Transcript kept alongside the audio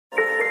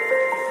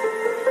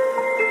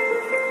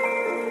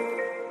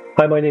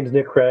Hi, my name is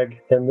Nick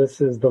Craig, and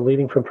this is the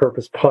Leading from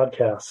Purpose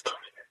podcast.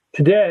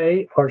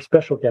 Today, our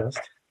special guest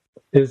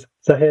is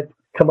Zahid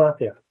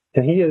Kamathia,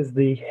 and he is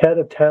the head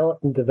of talent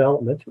and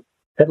development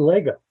at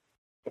Lego.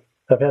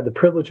 I've had the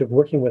privilege of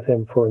working with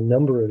him for a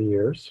number of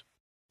years,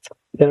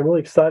 and I'm really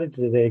excited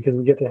today because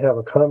we get to have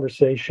a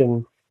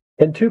conversation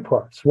in two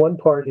parts. One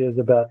part is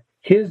about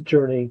his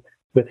journey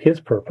with his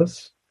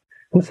purpose,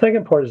 and the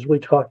second part is really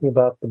talking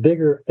about the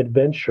bigger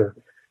adventure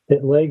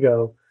at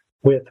Lego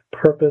with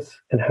purpose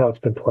and how it's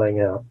been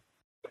playing out.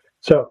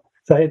 So,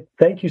 Zahid,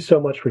 thank you so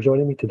much for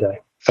joining me today.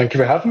 Thank you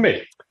for having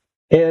me.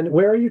 And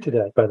where are you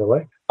today, by the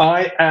way?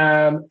 I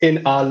am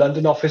in our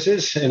London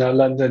offices, in our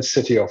London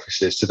city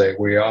offices today.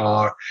 We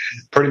are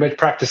pretty much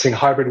practicing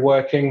hybrid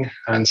working.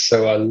 And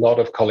so a lot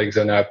of colleagues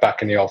are now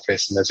back in the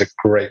office, and there's a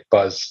great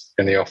buzz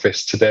in the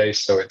office today.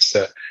 So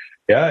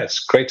it's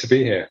great to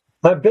be here.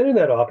 I've been in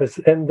that office,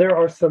 and there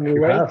are some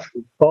lights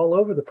all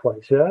over the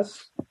place,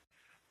 yes?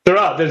 There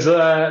are. There's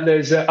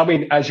I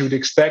mean, as you would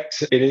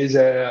expect, it is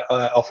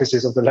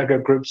offices of the Lego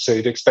Group, so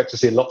you'd expect to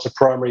see lots of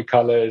primary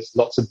colors,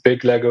 lots of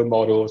big Lego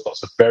models,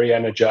 lots of very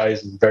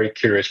energized and very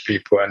curious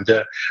people, and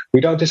we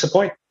don't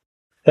disappoint.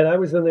 And I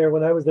was in there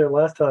when I was there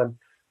last time.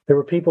 There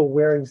were people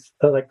wearing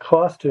like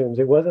costumes.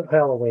 It wasn't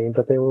Halloween,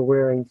 but they were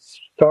wearing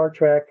Star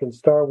Trek and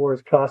Star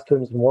Wars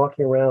costumes and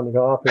walking around the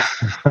office.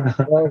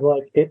 I was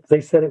like, they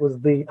said it was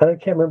I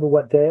can't remember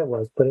what day it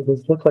was, but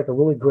looked like a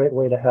really great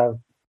way to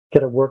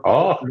get a work.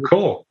 Oh,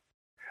 cool.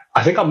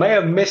 I think I may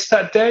have missed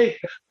that day,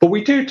 but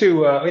we do,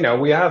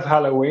 we have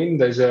Halloween.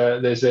 There's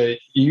a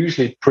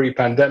usually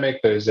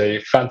pre-pandemic, there's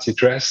a fancy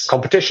dress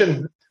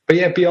competition. But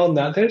yeah, beyond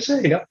that, there's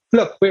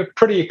look, we're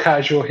pretty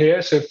casual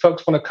here. So if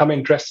folks want to come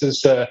in dressed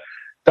as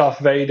Darth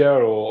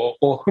Vader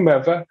or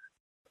whomever,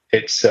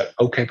 it's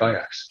okay by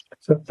us.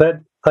 So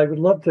Thad, I would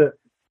love to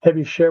have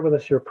you share with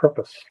us your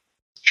purpose.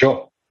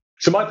 Sure.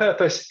 So my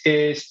purpose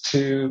is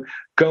to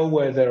go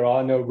where there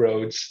are no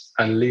roads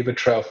and leave a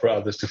trail for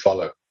others to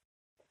follow.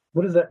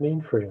 What does that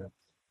mean for you?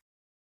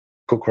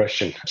 Good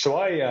question. So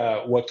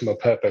I worked on my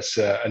purpose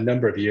a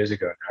number of years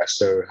ago now.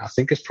 So I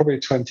think it's probably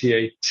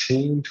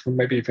 2018, or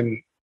maybe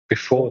even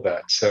before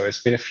that. So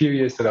it's been a few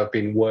years that I've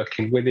been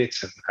working with it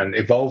and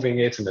evolving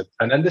it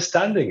and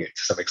understanding it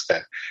to some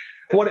extent.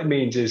 What it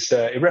means is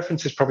it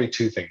references probably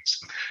two things.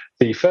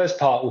 The first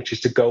part, which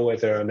is to go where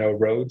there are no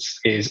roads,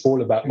 is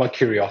all about my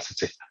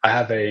curiosity. I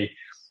have a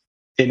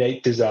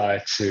innate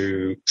desire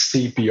to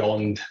see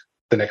beyond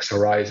the next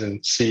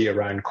horizon, see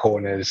around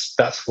corners.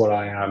 That's what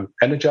I am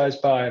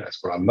energized by. That's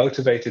what I'm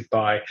motivated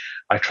by.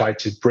 I try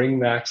to bring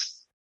that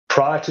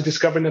prior to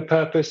discovering the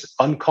purpose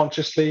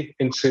unconsciously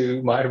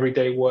into my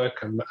everyday work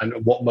and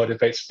what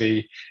motivates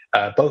me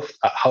both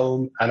at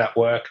home and at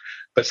work.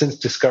 But since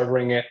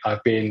discovering it,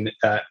 I've been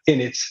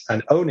in it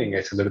and owning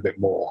it a little bit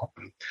more.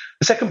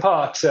 The second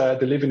part, the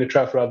leaving the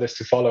trail for others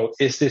to follow,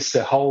 is this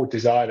whole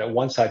desire that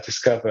once I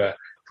discover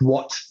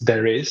what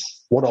there is,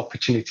 what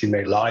opportunity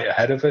may lie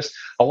ahead of us,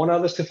 I want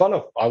others to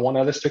follow. I want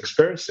others to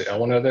experience it. I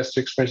want others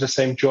to experience the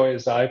same joy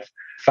as I've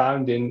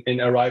found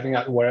in arriving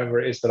at wherever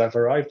it is that I've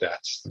arrived at.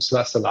 So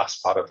that's the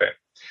last part of it.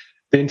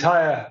 The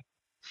entire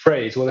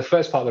phrase, the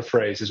first part of the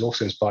phrase is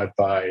also inspired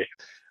by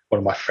one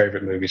of my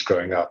favorite movies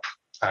growing up,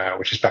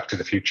 which is Back to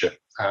the Future.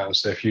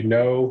 So if you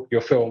know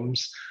your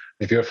films,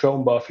 if you're a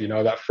film buff, you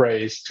know that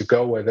phrase, to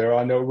go where there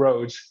are no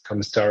roads,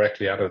 comes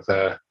directly out of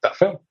that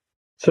film.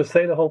 So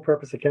say the whole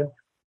purpose again.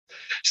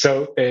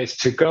 So it's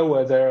to go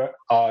where there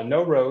are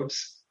no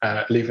roads,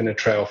 leaving a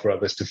trail for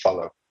others to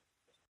follow.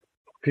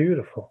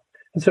 Beautiful.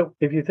 And so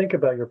if you think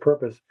about your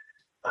purpose,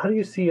 how do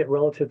you see it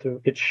relative to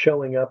it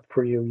showing up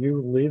for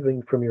you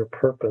living from your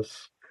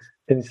purpose?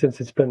 And since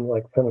it's been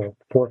 4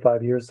 or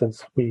 5 years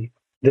since we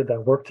did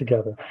that work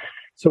together.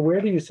 So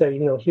where do you say,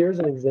 here's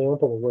an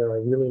example of where I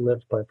really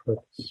lived my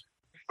purpose?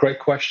 Great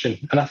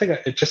question. And I think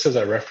just as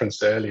I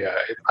referenced earlier,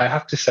 I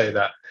have to say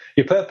that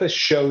your purpose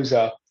shows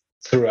up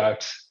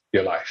throughout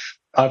your life.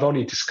 I've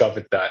only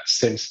discovered that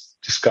since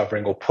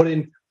discovering or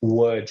putting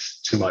words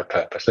to my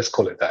purpose. Let's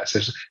call it that. So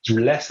it's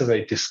less of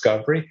a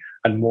discovery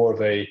and more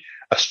of a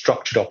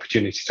structured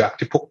opportunity to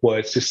actually put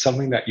words to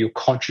something that your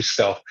conscious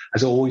self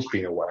has always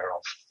been aware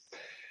of.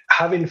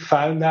 Having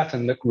found that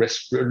and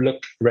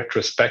looked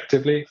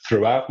retrospectively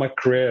throughout my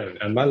career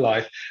and my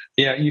life,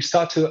 you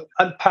start to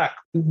unpack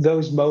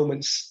those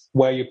moments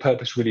where your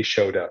purpose really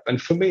showed up.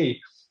 And for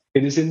me,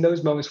 it is in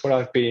those moments where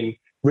I've been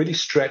really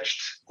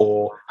stretched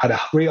or had a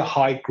real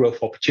high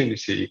growth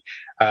opportunity,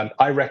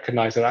 I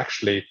recognize that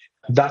actually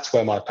that's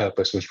where my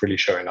purpose was really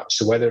showing up.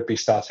 So whether it be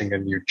starting a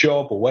new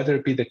job or whether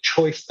it be the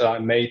choice that I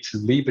made to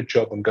leave a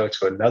job and go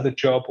to another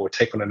job or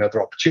take on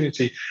another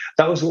opportunity,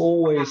 that was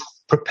always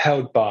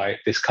propelled by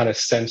this kind of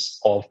sense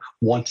of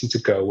wanting to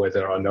go where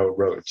there are no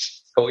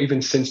roads. Or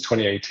even since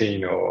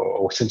 2018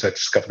 or since I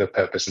discovered the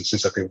purpose and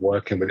since I've been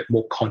working with it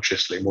more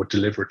consciously, more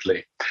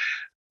deliberately,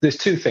 there's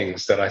two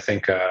things that I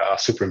think are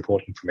super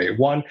important for me.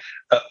 One,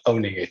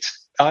 owning it.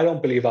 I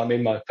don't believe I'm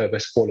in my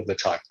purpose all of the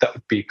time. That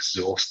would be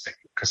exhausting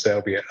because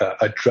there'll be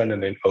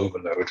adrenaline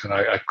overload and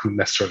I couldn't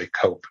necessarily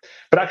cope.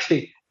 But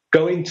actually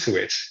go into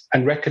it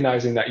and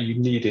recognizing that you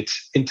need it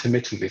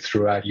intermittently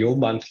throughout your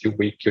month, your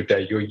week, your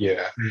day, your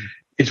year,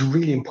 it's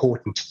really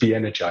important to be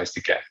energized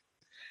again.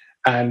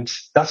 And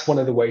that's one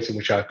of the ways in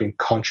which I've been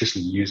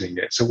consciously using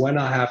it. So when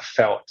I have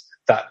felt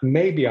that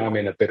maybe I'm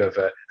in a bit of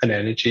an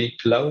energy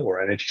low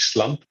or energy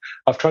slump,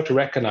 I've tried to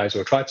recognize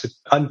or try to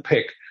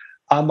unpick,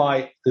 am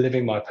I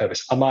living my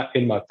purpose? Am I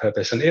in my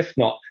purpose? And if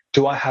not,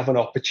 do I have an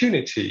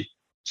opportunity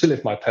to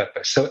live my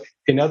purpose? So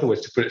in other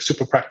words, to put it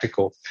super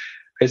practical,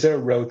 is there a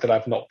road that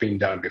I've not been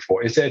down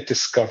before? Is there a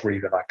discovery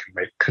that I can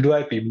make? Could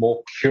I be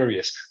more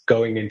curious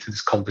going into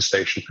this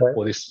conversation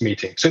or this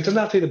meeting? So it doesn't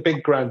have to be the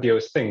big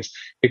grandiose things.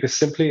 It could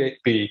simply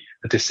be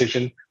a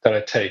decision that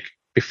I take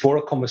before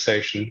a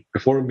conversation,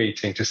 before a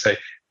meeting, to say,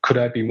 could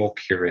I be more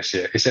curious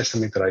here? Is there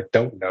something that I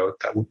don't know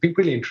that would be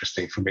really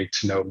interesting for me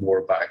to know more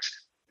about?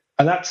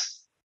 And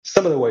that's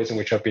some of the ways in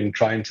which I've been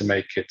trying to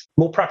make it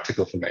more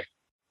practical for me.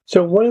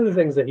 So one of the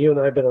things that you and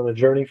I have been on a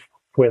journey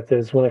with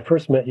is when I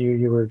first met you,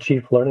 you were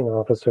Chief Learning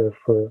Officer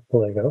for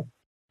Lego.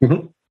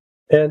 Mm-hmm.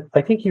 And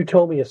I think you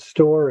told me a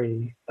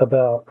story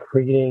about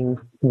creating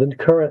the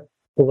current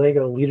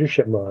Lego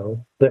leadership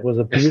model that was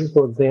a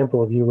beautiful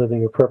example of you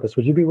living your purpose.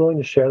 Would you be willing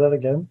to share that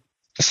again?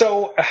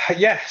 So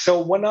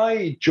when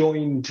I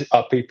joined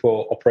our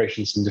people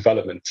operations and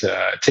development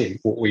team,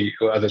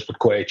 what others would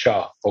call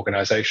HR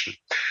organization,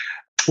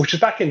 which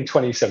was back in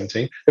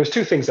 2017, there was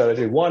two things that I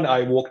did. One,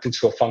 I walked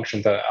into a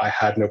function that I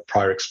had no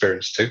prior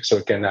experience to. So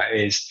again, that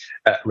is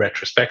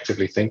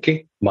retrospectively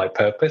thinking, my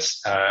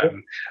purpose.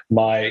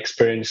 My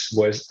experience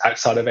was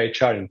outside of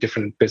HR in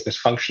different business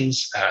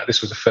functions.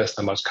 This was the first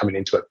time I was coming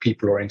into a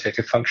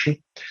people-oriented function.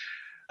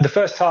 The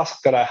first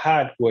task that I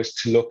had was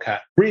to look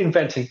at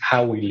reinventing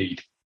how we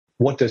lead.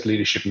 What does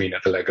leadership mean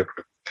at the Lego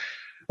Group?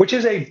 Which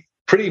is a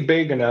pretty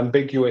big and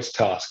ambiguous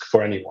task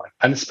for anyone,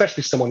 and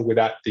especially someone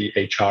without the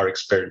HR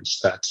experience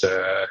that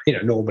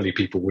normally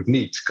people would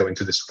need to go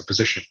into this sort of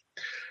position.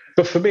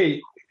 But for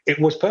me, it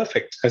was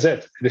perfect. As I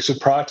said, this was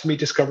prior to me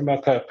discovering my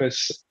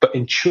purpose, but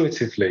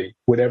intuitively,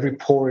 with every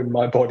pore in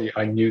my body,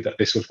 I knew that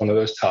this was one of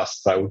those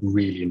tasks that I would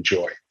really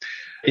enjoy.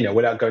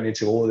 Without going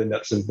into all the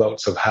nuts and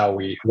bolts of how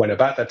we went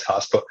about that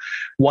task, but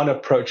one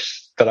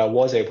approach that I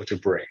was able to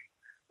bring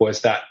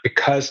was that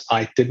because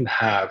I didn't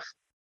have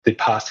the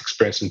past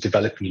experience in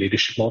developing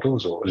leadership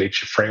models or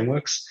leadership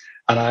frameworks,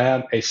 and I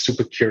am a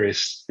super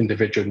curious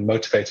individual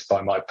motivated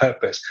by my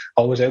purpose,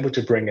 I was able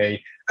to bring a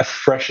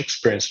fresh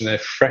experience and a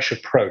fresh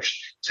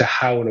approach to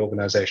how an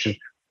organization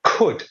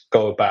could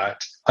go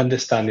about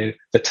understanding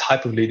the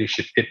type of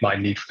leadership it might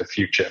need for the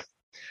future.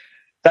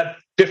 That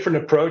different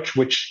approach,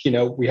 which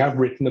we have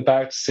written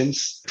about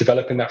since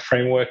developing that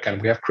framework,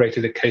 and we have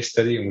created a case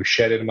study and we've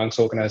shared it amongst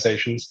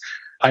organizations,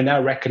 I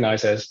now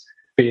recognize as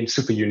being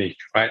super unique,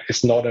 right?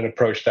 It's not an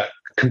approach that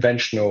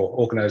conventional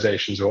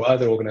organizations or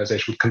other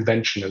organizations would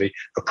conventionally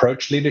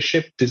approach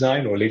leadership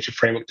design or leadership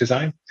framework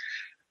design.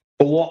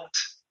 But what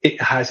it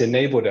has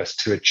enabled us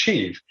to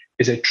achieve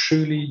is a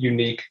truly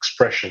unique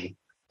expression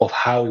of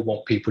how we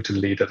want people to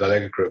lead at the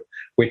Lego Group,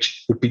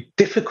 which would be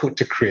difficult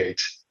to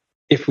create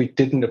if we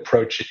didn't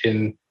approach it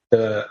in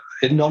the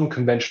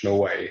non-conventional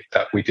way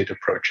that we did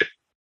approach it.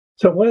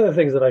 So one of the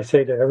things that I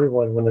say to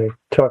everyone when they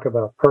talk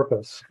about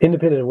purpose,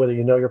 independent of whether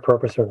you know your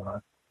purpose or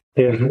not,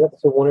 is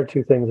what's the one or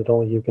two things that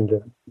only you can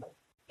do?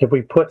 If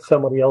we put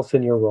somebody else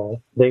in your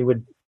role, they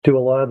would do a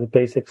lot of the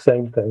basic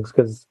same things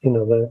because,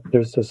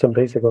 there's some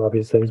basic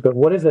obvious things. But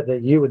what is it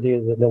that you would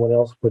do that no one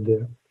else would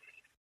do?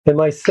 And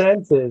my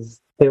sense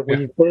is that when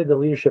you created the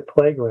leadership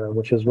playground,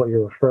 which is what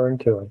you're referring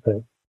to,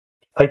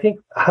 I think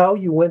how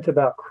you went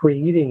about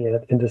creating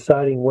it and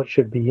deciding what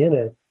should be in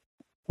it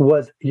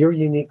was your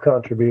unique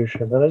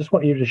contribution. And I just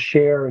want you to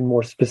share in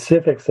more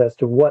specifics as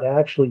to what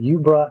actually you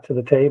brought to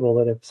the table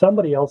that if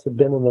somebody else had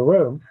been in the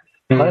room,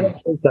 I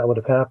don't think that would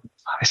have happened.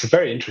 It's a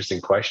very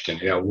interesting question.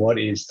 What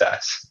is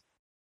that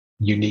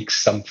unique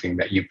something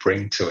that you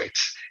bring to it?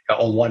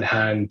 On one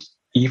hand,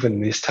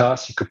 even this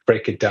task, you could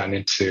break it down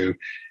into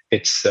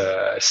its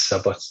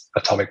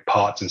subatomic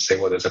parts and say,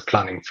 well, there's a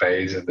planning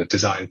phase and the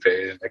design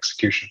phase and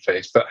execution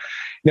phase. But,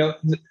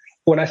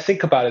 when I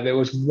think about it, there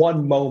was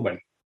one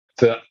moment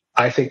that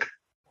I think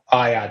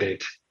I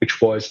added,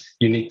 which was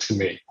unique to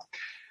me.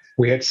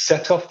 We had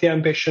set off the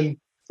ambition.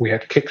 We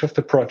had kicked off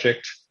the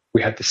project.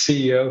 We had the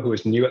CEO, who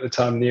was new at the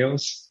time,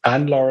 Niels,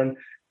 and Lauren,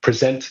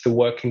 present to the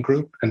working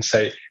group and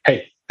say,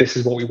 hey, this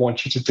is what we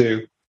want you to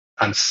do,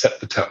 and set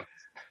the tone.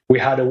 We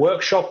had a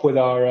workshop with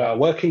our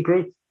working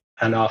group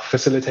and our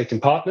facilitating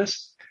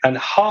partners. And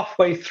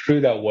halfway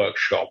through that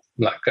workshop,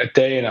 like a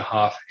day and a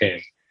half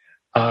in,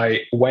 I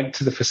went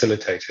to the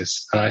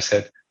facilitators and I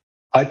said,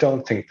 I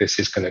don't think this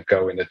is going to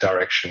go in the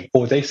direction,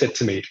 or they said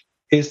to me,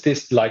 is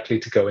this likely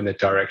to go in the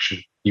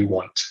direction you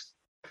want?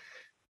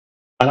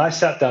 And I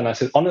sat down and I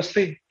said,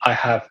 honestly, I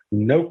have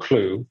no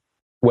clue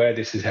where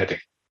this is heading.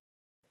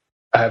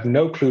 I have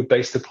no clue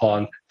based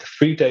upon the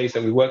 3 days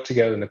that we worked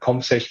together and the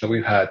conversation that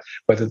we've had,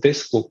 whether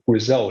this will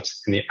result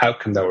in the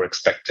outcome that we're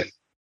expecting.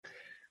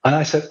 And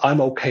I said,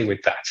 I'm okay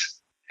with that.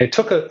 It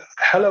took a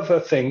hell of a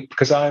thing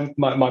because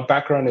my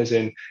background is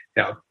in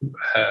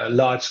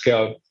large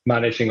scale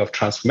managing of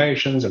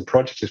transformations and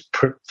projects is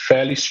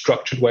fairly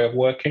structured way of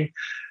working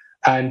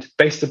and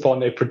based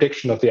upon a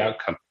prediction of the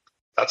outcome.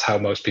 That's how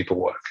most people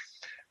work.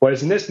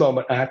 Whereas in this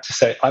moment, I had to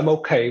say I'm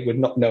okay with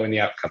not knowing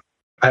the outcome.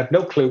 I had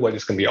no clue whether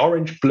it's going to be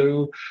orange,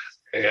 blue,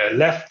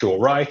 left or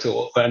right,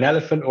 or an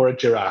elephant or a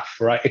giraffe.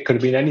 Right? It could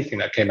have been anything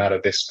that came out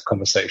of this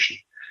conversation.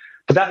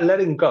 But that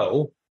letting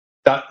go,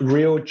 that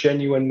real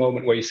genuine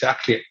moment where you say,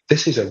 actually,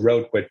 this is a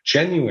road where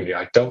genuinely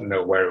I don't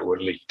know where it will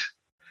lead,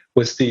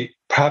 was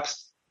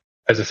perhaps,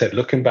 as I said,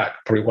 looking back,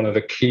 probably one of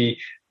the key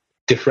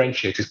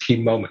differentiators, key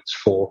moments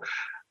for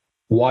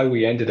why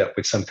we ended up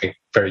with something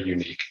very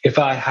unique. If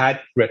I had,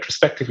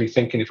 retrospectively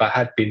thinking, if I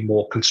had been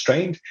more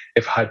constrained,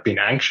 if I had been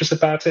anxious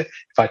about it,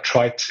 if I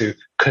tried to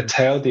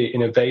curtail the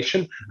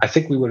innovation, I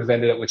think we would have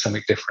ended up with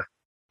something different.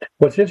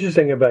 What's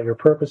interesting about your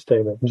purpose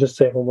statement, and just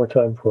say it one more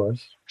time for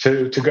us.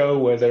 To go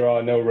where there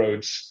are no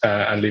roads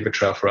and leave a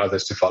trail for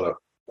others to follow.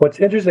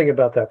 What's interesting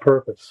about that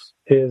purpose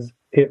is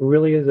it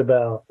really is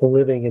about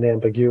living in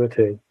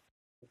ambiguity.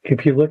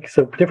 If you look,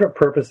 so different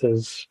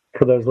purposes,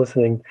 for those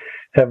listening,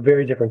 have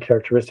very different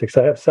characteristics.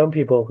 I have some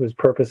people whose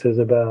purpose is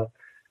about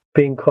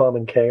being calm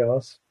in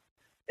chaos,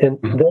 and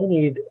they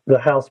need the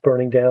house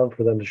burning down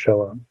for them to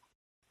show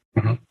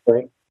up.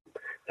 Right?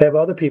 I have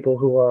other people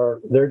who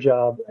are their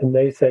job, and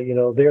they say,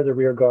 they're the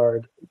rear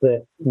guard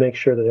that makes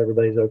sure that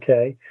everybody's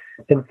okay.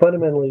 And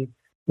fundamentally,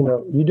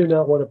 you do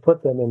not want to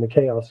put them in the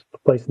chaos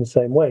place in the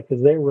same way,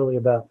 because they're really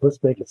about,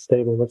 let's make it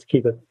stable, let's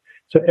keep it.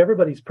 So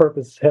everybody's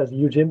purpose has a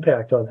huge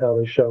impact on how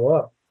they show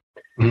up.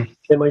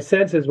 And my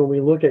sense is when we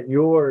look at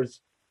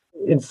yours,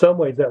 in some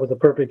ways, that was a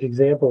perfect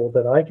example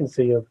that I can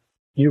see of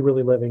you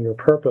really living your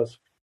purpose,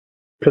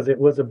 because it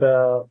was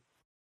about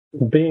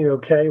being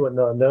okay with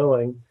not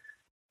knowing,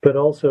 but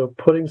also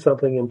putting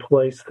something in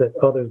place that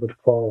others would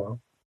follow.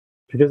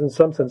 Because in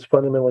some sense,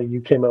 fundamentally, you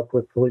came up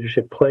with the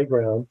Leadership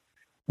Playground,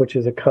 which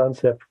is a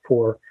concept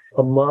for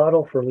a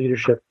model for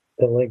leadership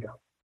at Lego.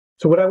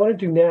 So what I want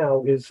to do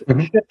now is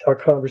shift our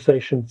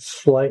conversation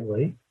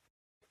slightly.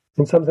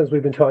 In some sense,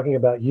 we've been talking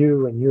about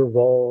you and your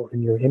role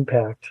and your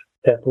impact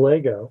at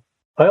Lego.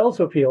 I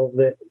also feel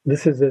that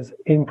this is as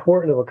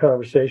important of a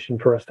conversation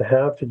for us to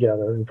have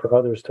together and for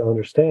others to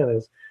understand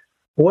is,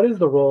 what is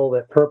the role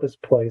that purpose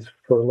plays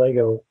for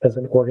Lego as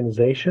an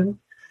organization,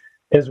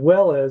 as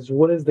well as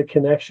what is the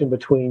connection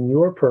between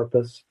your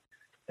purpose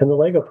and the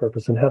Lego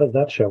purpose, and how does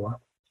that show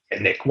up?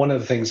 Nick, one of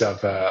the things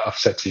I've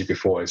said to you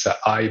before is that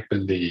I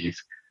believe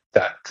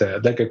that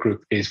Lego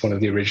Group is one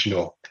of the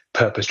original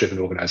purpose-driven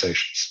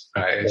organizations.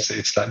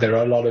 It's like there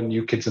are a lot of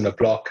new kids on the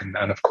block, and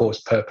of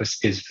course,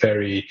 purpose is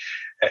very,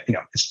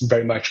 it's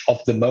very much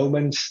of the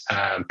moment.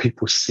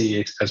 People see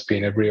it as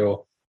being a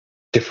real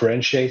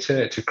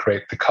differentiator to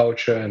create the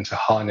culture and to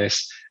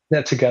harness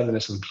that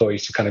togetherness of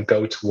employees to kind of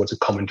go towards a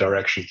common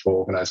direction for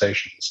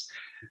organizations.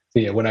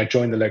 When I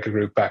joined the Lego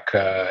Group back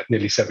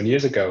nearly 7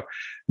 years ago,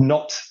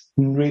 not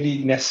really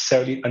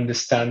necessarily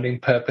understanding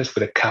purpose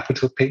with a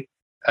capital P,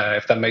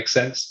 if that makes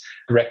sense,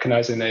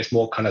 recognizing that it's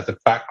more kind of the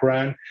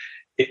background,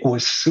 it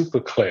was super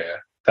clear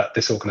that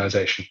this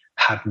organization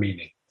had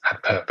meaning, had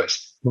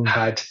purpose,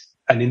 had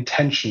an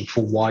intention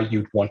for why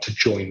you'd want to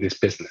join this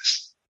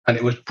business. And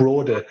it was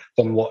broader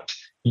than what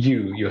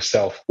you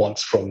yourself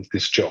wants from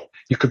this job.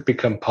 You could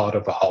become part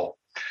of a whole.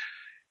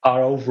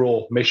 Our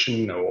overall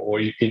mission, or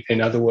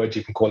in other words,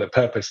 you can call it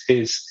purpose,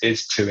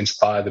 is to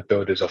inspire the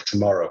builders of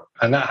tomorrow.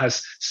 And that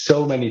has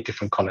so many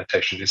different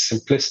connotations. It's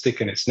simplistic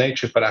in its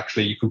nature, but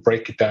actually you can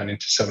break it down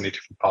into so many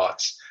different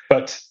parts.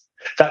 But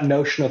that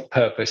notion of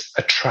purpose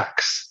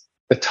attracts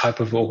the type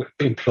of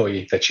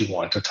employee that you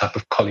want, or type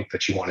of colleague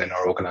that you want in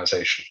our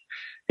organization.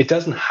 It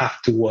doesn't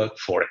have to work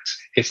for it.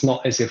 It's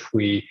not as if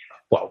we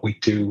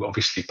do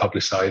obviously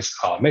publicize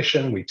our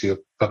mission, we do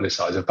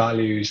publicize our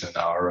values and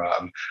our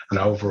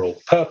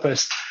overall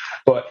purpose,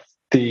 but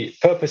the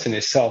purpose in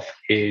itself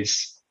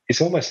is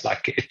almost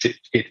like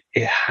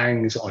it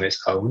hangs on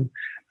its own.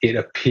 It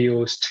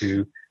appeals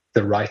to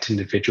the right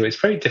individual. It's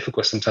very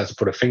difficult sometimes to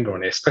put a finger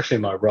on it, especially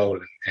in my role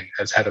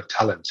as head of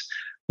talent.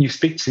 You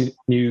speak to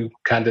new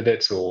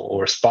candidates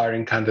or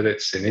aspiring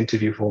candidates in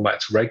interview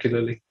formats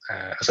regularly,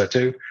 as I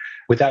do,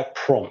 without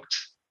prompt.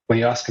 When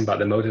you ask them about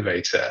the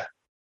motivator,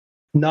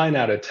 9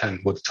 out of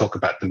 10 would talk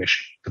about the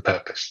mission, the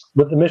purpose.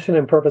 But the mission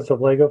and purpose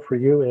of Lego for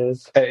you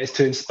is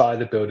to inspire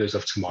the builders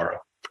of tomorrow.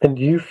 And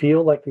do you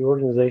feel like the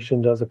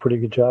organization does a pretty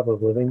good job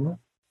of living that?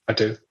 I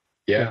do,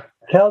 yeah.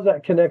 How does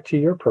that connect to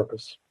your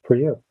purpose for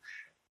you?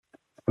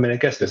 I mean, I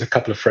guess there's a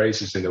couple of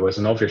phrases in there. There's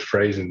an obvious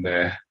phrase in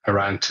there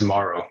around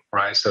tomorrow,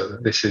 right? So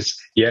this is,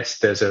 yes,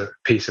 there's a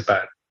piece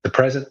about the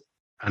present,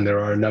 and there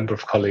are a number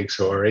of colleagues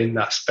who are in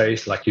that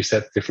space. Like you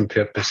said, different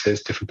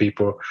purposes, different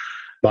people.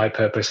 My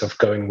purpose of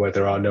going where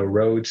there are no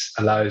roads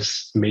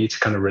allows me to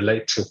kind of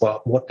relate to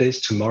what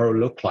does tomorrow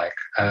look like?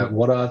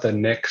 What are the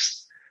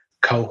next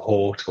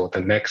cohort or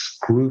the next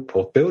group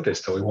of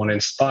builders that we want to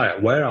inspire?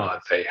 Where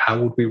are they?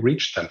 How would we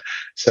reach them?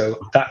 So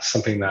that's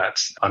something that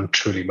I'm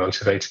truly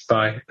motivated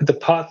by. The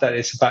part that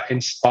is about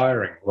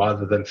inspiring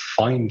rather than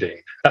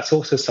finding, that's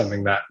also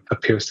something that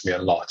appeals to me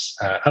a lot.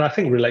 And I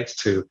think relates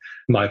to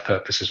my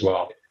purpose as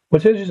well.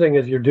 What's interesting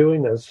is you're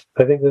doing this.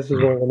 I think this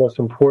is one of the most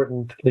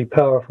importantly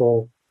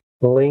powerful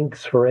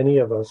links for any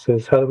of us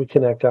is how do we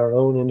connect our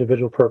own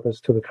individual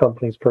purpose to the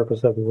company's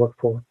purpose that we work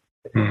for.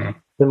 And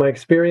my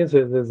experience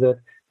is that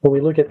when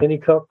we look at any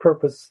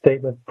purpose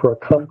statement for a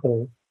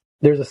company,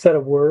 there's a set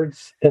of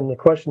words, and the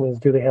question is,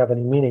 do they have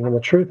any meaning? And the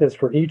truth is,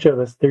 for each of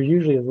us, there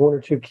usually is one or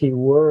two key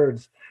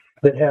words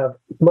that have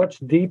much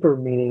deeper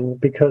meaning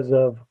because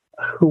of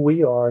who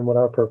we are and what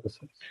our purpose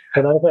is.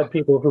 And I've had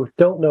people who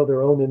don't know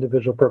their own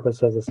individual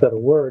purpose as a set of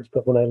words,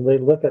 but when they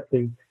look at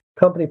the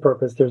company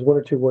purpose, there's one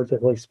or two words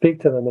that really speak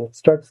to them, and it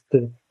starts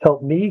to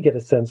help me get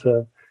a sense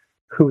of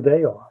who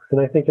they are. And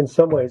I think in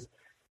some ways,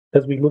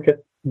 as we look at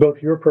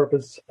both your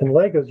purpose and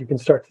Lego's, you can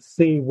start to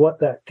see what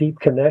that deep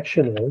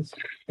connection is.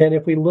 And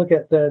if we look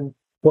at then,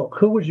 well,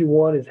 who would you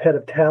want as head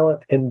of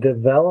talent and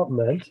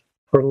development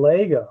for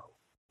Lego?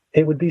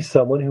 It would be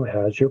someone who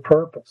has your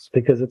purpose,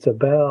 because it's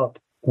about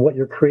what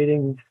you're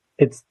creating.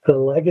 It's the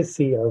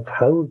legacy of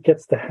who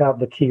gets to have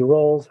the key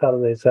roles, how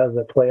does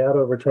that play out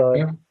over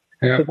time.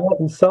 Yeah. So that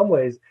in some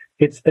ways,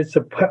 it's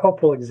a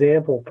powerful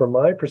example from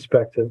my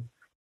perspective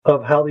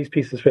of how these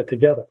pieces fit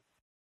together.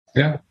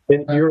 Yeah.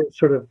 And you're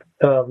sort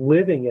of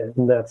living it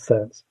in that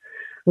sense.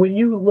 When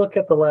you look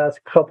at the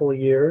last couple of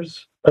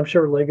years, I'm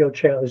sure Lego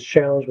is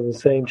challenged with the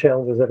same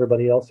challenges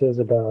everybody else is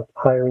about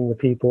hiring the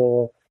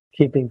people,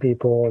 keeping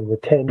people, and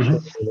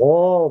retention, and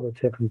all the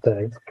different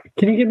things.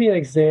 Can you give me an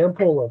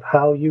example of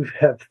how you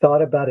have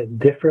thought about it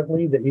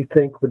differently that you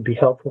think would be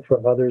helpful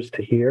for others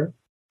to hear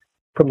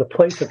from the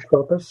place of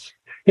purpose?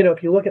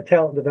 If you look at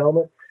talent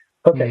development,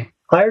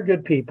 hire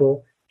good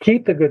people,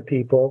 keep the good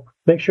people,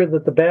 make sure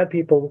that the bad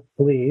people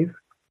leave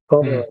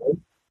on their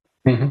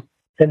own,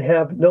 and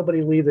have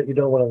nobody leave that you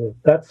don't want to leave.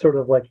 That's sort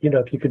of like,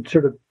 if you could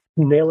sort of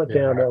nail it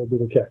down, that would be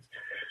the case.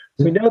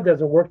 We know it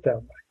doesn't work that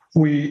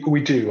way.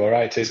 We do, all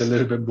right. It's a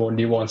little bit more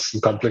nuanced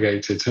and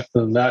complicated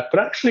than that.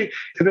 But actually,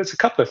 there's a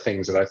couple of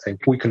things that I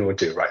think we can all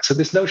do, right? So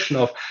this notion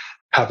of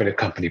having a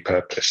company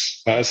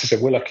purpose. As I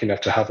said, we're lucky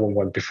enough to have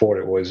one before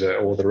it was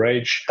all the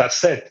rage. That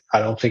said, I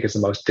don't think it's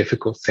the most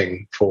difficult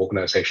thing for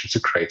organizations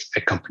to create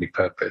a company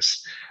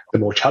purpose. The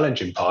more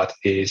challenging part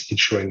is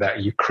ensuring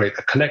that you create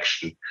a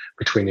connection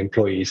between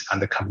employees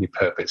and the company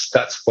purpose.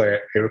 That's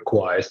where it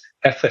requires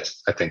effort,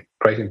 I think,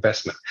 great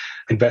investment.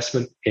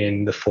 Investment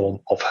in the form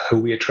of who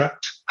we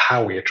attract,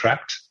 how we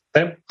attract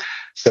them.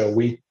 So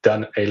we've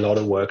done a lot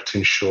of work to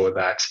ensure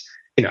that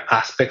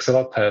aspects of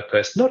our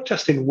purpose, not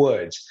just in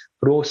words,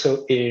 but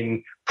also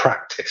in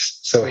practice.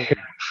 So hearing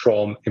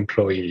from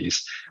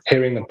employees,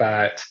 hearing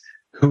about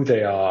who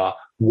they are,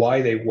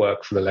 why they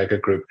work for the Lego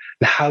Group,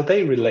 and how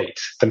they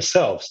relate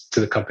themselves to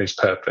the company's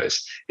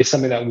purpose is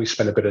something that we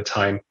spend a bit of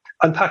time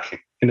unpacking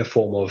in the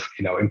form of,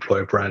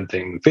 employer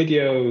branding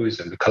videos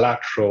and the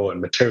collateral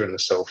and material and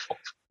so forth.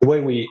 The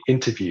way we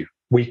interview,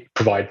 we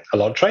provide a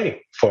lot of training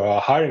for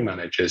our hiring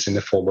managers in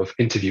the form of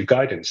interview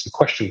guidance and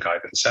question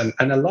guidance.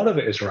 And a lot of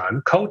it is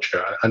around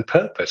culture, and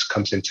purpose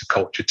comes into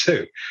culture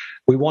too.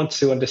 We want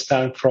to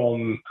understand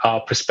from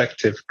our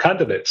prospective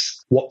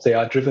candidates what they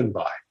are driven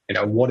by.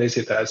 What is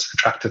it that has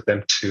attracted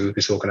them to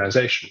this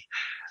organization?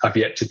 I've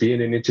yet to be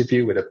in an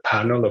interview with a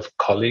panel of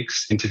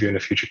colleagues interviewing a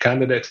future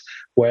candidate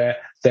where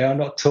they are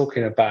not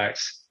talking about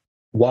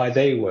why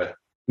they were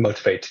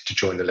motivated to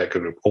join the Lego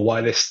Group or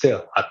why they're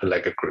still at the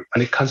Lego Group.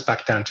 And it comes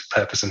back down to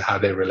purpose and how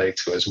they relate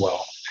to it as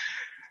well.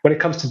 When it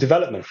comes to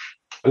development,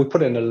 we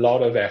put in a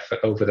lot of effort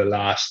over the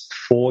last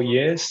 4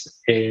 years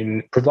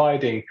in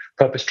providing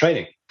purpose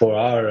training for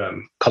our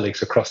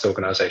colleagues across the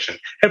organization.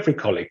 Every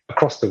colleague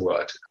across the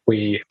world,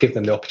 we give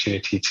them the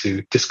opportunity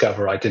to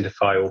discover,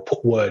 identify, or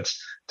put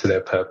words to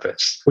their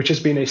purpose, which has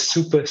been a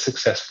super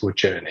successful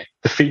journey.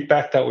 The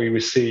feedback that we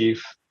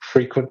receive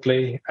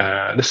frequently,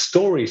 the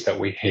stories that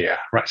we hear,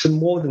 right? So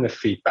more than the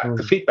feedback.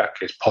 The feedback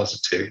is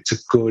positive.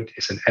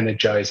 It's an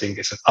energizing,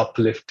 it's an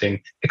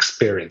uplifting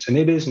experience. And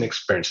it is an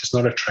experience. It's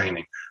not a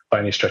training by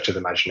any stretch of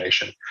the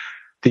imagination.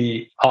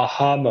 The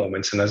aha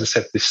moments, and as I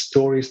said, the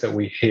stories that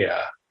we hear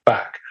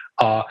back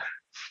are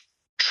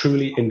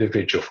truly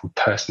individual from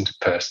person to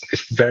person.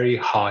 It's very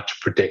hard to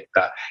predict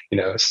that,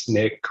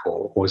 Nick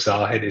or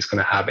Zahid is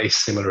going to have a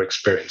similar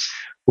experience.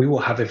 We will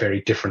have a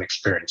very different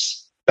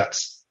experience.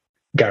 That's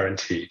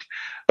guaranteed.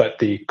 But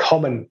the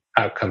common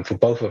outcome for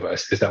both of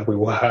us is that we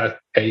will have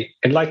an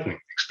enlightening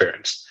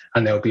experience,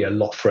 and there'll be a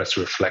lot for us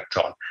to reflect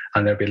on,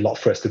 and there'll be a lot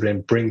for us to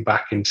then bring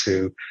back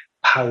into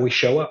how we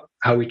show up,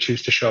 how we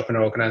choose to show up in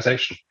our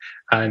organization.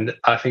 And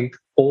I think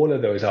all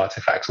of those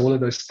artifacts, all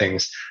of those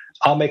things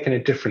are making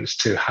a difference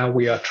to how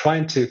we are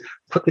trying to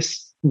put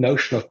this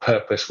notion of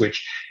purpose,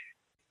 which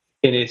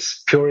in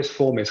its purest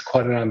form is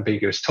quite an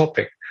ambiguous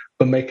topic,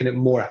 but making it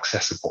more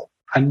accessible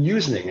and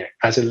using it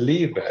as a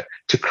lever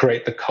to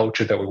create the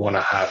culture that we want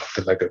to have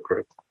for the Lego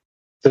Group.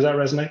 Does that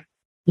resonate?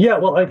 Yeah,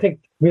 well, I think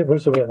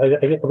first of all,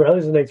 it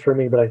resonates for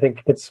me, but I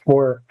think it's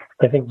more.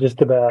 I think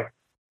just about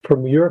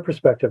from your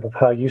perspective of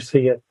how you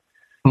see it,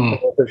 and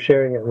Hmm. also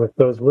sharing it with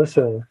those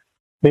listening.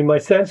 I mean, my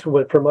sense,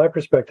 from my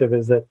perspective,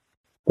 is that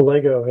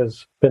Lego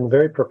has been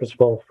very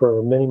purposeful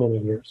for many, many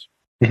years.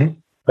 Hmm.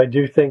 I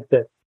do think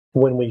that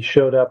when we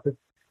showed up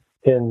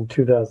in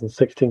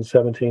 2016,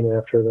 17,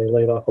 after they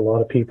laid off a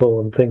lot of people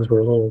and things were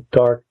a little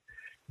dark,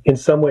 in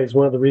some ways,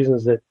 one of the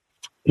reasons that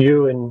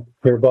you and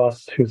your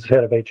boss, who's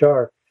head of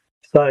HR,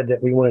 decided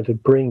that we wanted to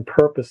bring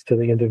purpose to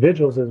the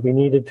individuals is we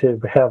needed to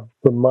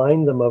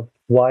remind them of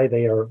why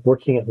they are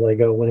working at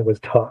Lego when it was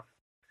tough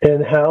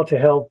and how to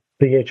help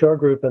the HR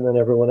group and then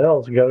everyone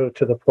else go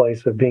to the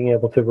place of being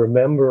able to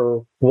remember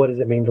what does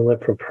it mean to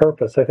live for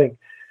purpose. I think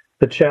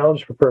the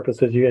challenge for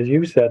purpose, as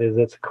you said, is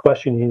it's a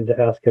question you need to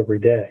ask every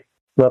day,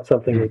 not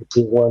something Hmm. you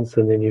do once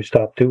and then you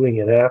stop doing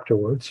it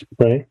afterwards,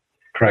 right?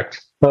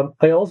 Correct.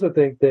 I also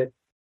think that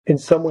in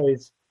some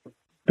ways,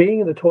 being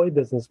in the toy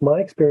business, my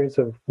experience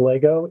of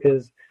Lego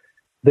is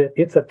that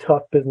it's a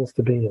tough business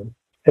to be in.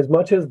 As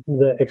much as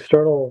the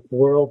external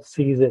world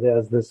sees it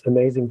as this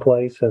amazing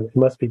place and it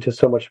must be just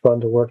so much fun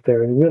to work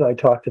there, and you and I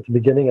talked at the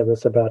beginning of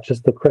this about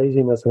just the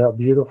craziness and how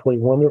beautifully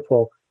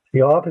wonderful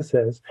the office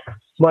is,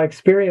 my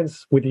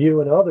experience with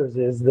you and others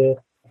is that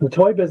the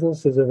toy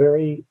business is a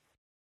very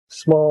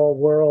small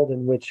world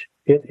in which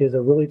it is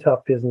a really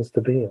tough business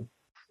to be in.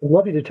 I'd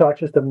love you to talk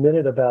just a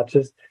minute about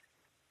just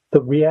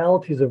the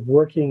realities of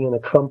working in a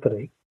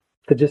company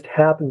that just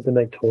happens to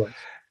make toys.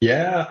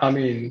 Yeah, I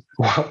mean,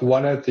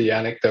 one of the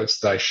anecdotes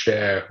that I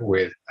share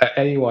with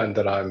anyone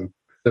that I'm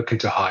looking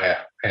to hire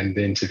in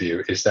the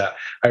interview is that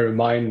I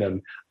remind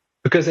them,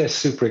 because they're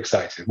super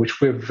excited,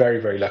 which we're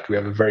very, very lucky. We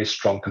have a very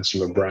strong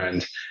consumer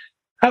brand.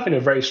 Having a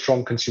very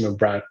strong consumer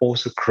brand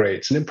also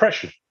creates an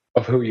impression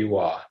of who you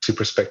are to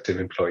prospective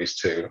employees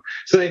too.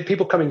 So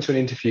people come into an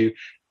interview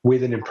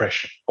with an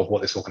impression of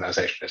what this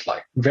organization is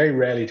like. Very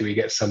rarely do we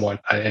get someone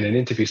in an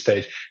interview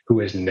stage who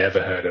has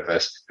never heard of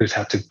us, who's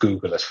had to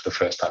Google us for the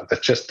first time.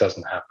 That just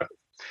doesn't happen.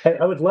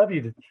 I would love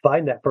you to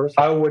find that person.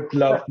 I would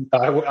love,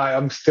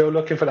 I'm still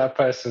looking for that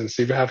person.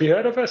 See, have you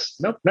heard of us?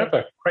 Nope,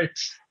 never. Great.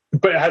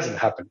 But it hasn't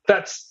happened.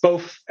 That's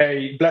both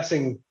a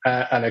blessing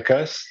and a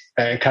curse.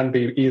 It can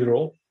be either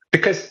or.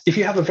 Because if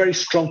you have a very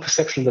strong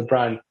perception of the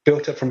brand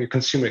built up from your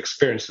consumer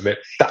experience of it,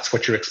 that's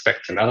what you're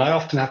expecting. And I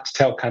often have to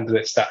tell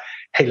candidates that,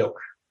 hey, look,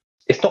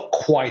 it's not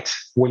quite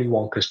Willy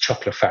Wonka's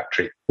chocolate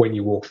factory when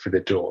you walk through the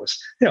doors.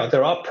 You know,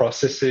 there are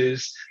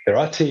processes, there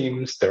are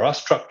teams, there are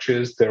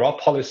structures, there are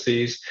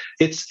policies.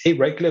 It's a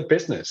regular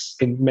business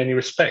in many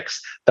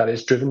respects that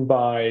is driven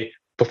by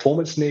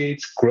performance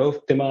needs, growth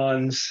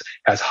demands,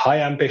 has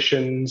high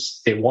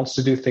ambitions. It wants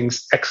to do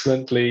things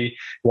excellently. It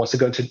wants to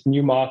go into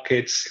new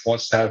markets. It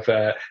wants to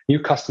have new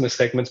customer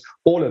segments,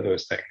 all of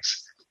those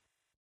things.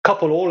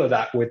 Couple all of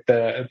that with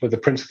the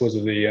principles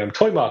of the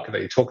toy market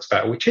that he talks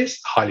about, which is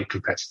highly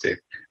competitive,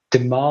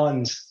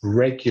 demands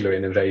regular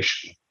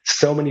innovation.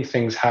 So many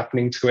things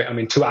happening to it. I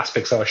mean, two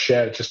aspects I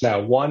shared just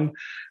now. One,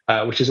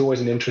 which is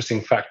always an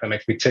interesting fact that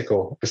makes me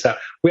tickle, is that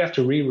we have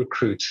to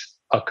re-recruit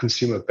our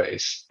consumer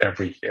base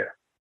every year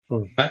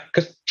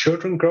because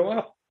children grow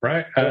up.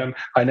 Right.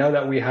 I know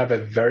that we have a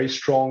very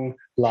strong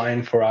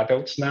line for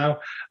adults now,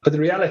 but the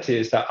reality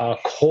is that our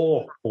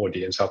core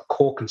audience, our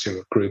core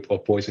consumer group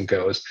of boys and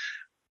girls,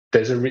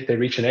 they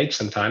reach an age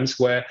sometimes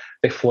where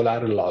they fall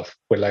out of love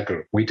with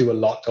Lego. We do a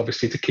lot,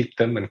 obviously, to keep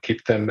them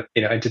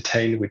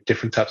entertained with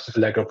different types of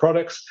Lego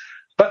products,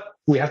 but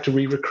we have to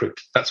re-recruit.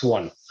 That's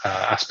one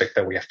aspect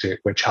that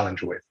we're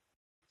challenged with,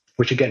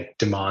 which again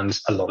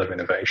demands a lot of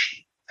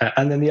innovation.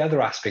 And then the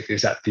other aspect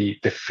is that the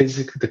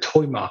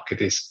toy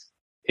market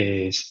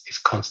is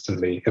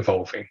constantly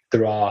evolving.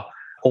 There are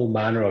all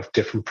manner of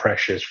different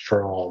pressures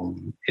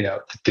from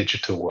the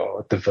digital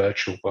world, the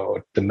virtual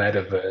world, the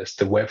metaverse,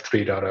 the Web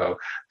 3.0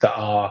 that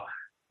are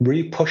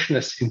really pushing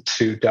us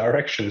into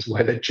directions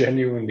where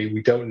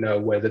we don't know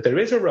whether there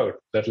is a road,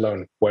 let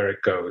alone where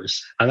it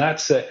goes. And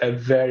that's a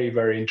very,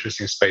 very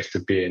interesting space to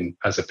be in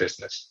as a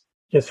business.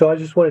 Yeah, so I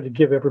just wanted to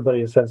give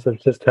everybody a sense of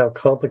just how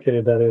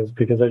complicated that is,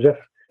 because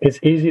it's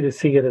easy to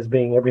see it as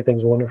being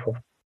everything's wonderful.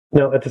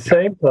 Now, at the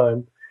same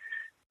time,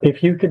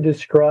 if you could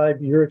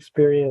describe your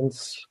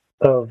experience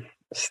of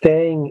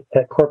staying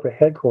at corporate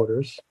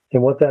headquarters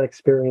and what that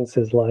experience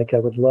is like, I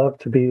would love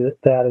to be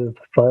that as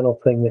the final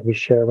thing that we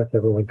share with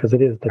everyone, because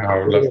it is the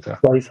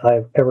greatest place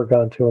I've ever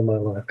gone to in my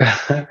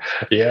life.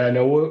 Yeah,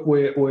 no,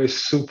 we're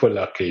super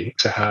lucky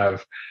to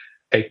have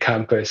a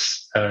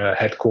campus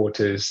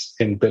headquarters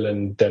in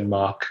Billund,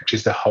 Denmark, which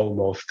is the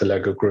home of the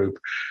Lego Group.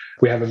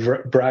 We have a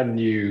brand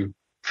new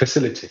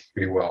facility, if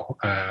you will,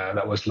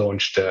 that was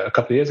launched a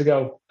couple of years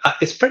ago.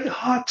 It's very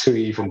hard to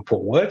even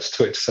put words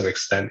to it to some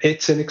extent.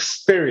 It's an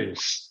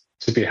experience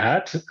to be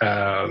had.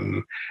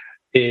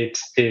 It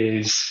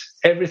is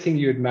everything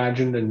you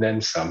imagined and then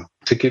some.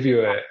 To give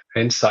you an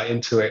insight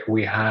into it,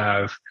 we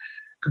have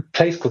a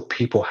place called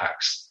People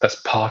House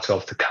that's part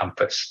of the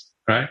campus,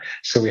 right?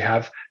 So we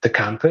have the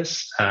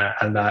campus,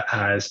 and that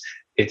has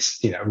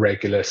its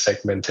regular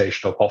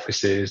segmentation of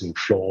offices and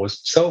floors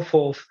and so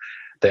forth.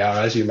 They are,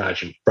 as you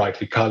imagine,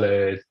 brightly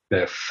colored.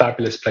 They're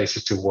fabulous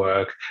places to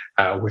work.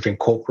 We've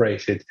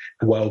incorporated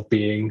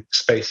well-being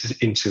spaces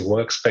into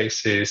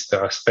workspaces.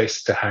 There are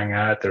spaces to hang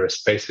out. There are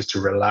spaces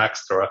to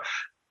relax. There are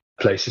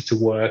places to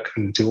work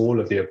and do all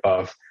of the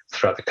above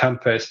throughout the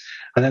campus.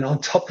 And then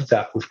on top of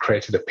that, we've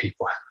created a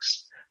people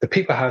house. The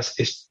people house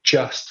is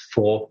just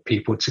for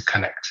people to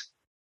connect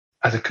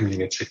as a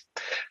community.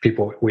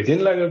 People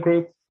within Lego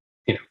Group,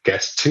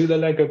 guests to the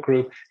Lego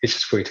Group, it's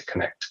just for you to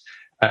connect.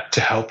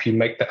 To help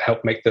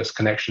make those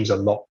connections a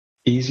lot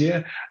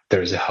easier,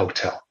 there is a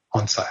hotel,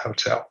 on-site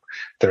hotel.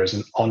 There is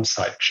an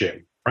on-site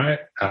gym, right?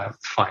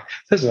 Fine.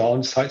 There's an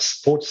on-site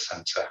sports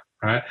center,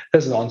 right?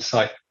 There's an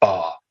on-site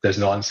bar. There's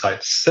an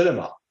on-site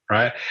cinema,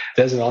 right?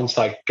 There's an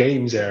on-site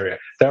games area.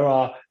 There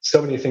are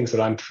so many things that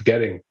I'm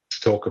forgetting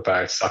to talk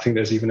about. I think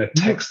there's even a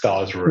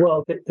textiles room.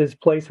 Well, there's a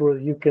place where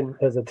you can,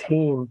 as a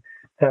team,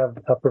 have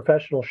a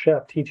professional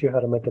chef teach you how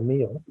to make a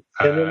meal.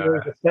 And then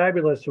there's a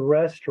fabulous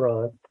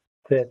restaurant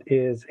that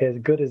is as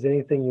good as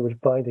anything you would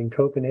find in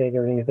Copenhagen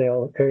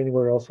or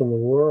anywhere else in the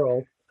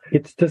world.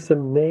 It's just an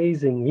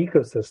amazing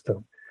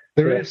ecosystem.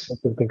 There is.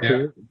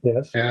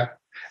 Yes. Yeah.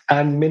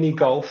 And mini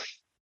golf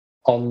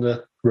on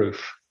the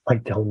roof. I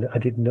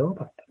didn't know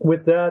about that.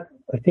 With that,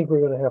 I think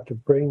we're going to have to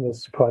bring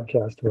this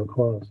podcast to a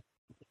close.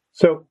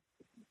 So,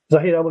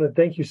 Zahid, I want to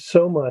thank you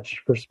so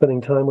much for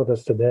spending time with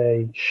us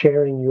today,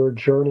 sharing your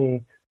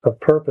journey of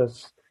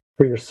purpose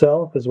for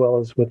yourself as well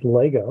as with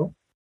Lego.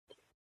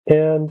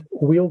 And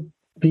we'll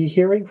be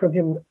hearing from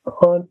him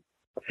on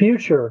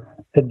future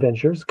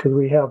adventures because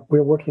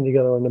we're working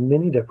together on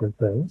many different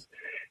things.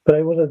 But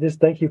I want to just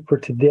thank you for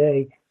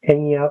today,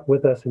 hanging out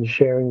with us and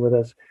sharing with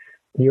us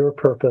your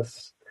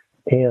purpose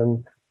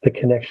and the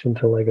connection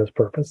to Lego's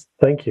purpose.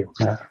 Thank you.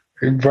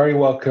 You're very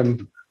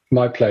welcome.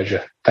 My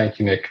pleasure. Thank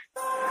you, Nick.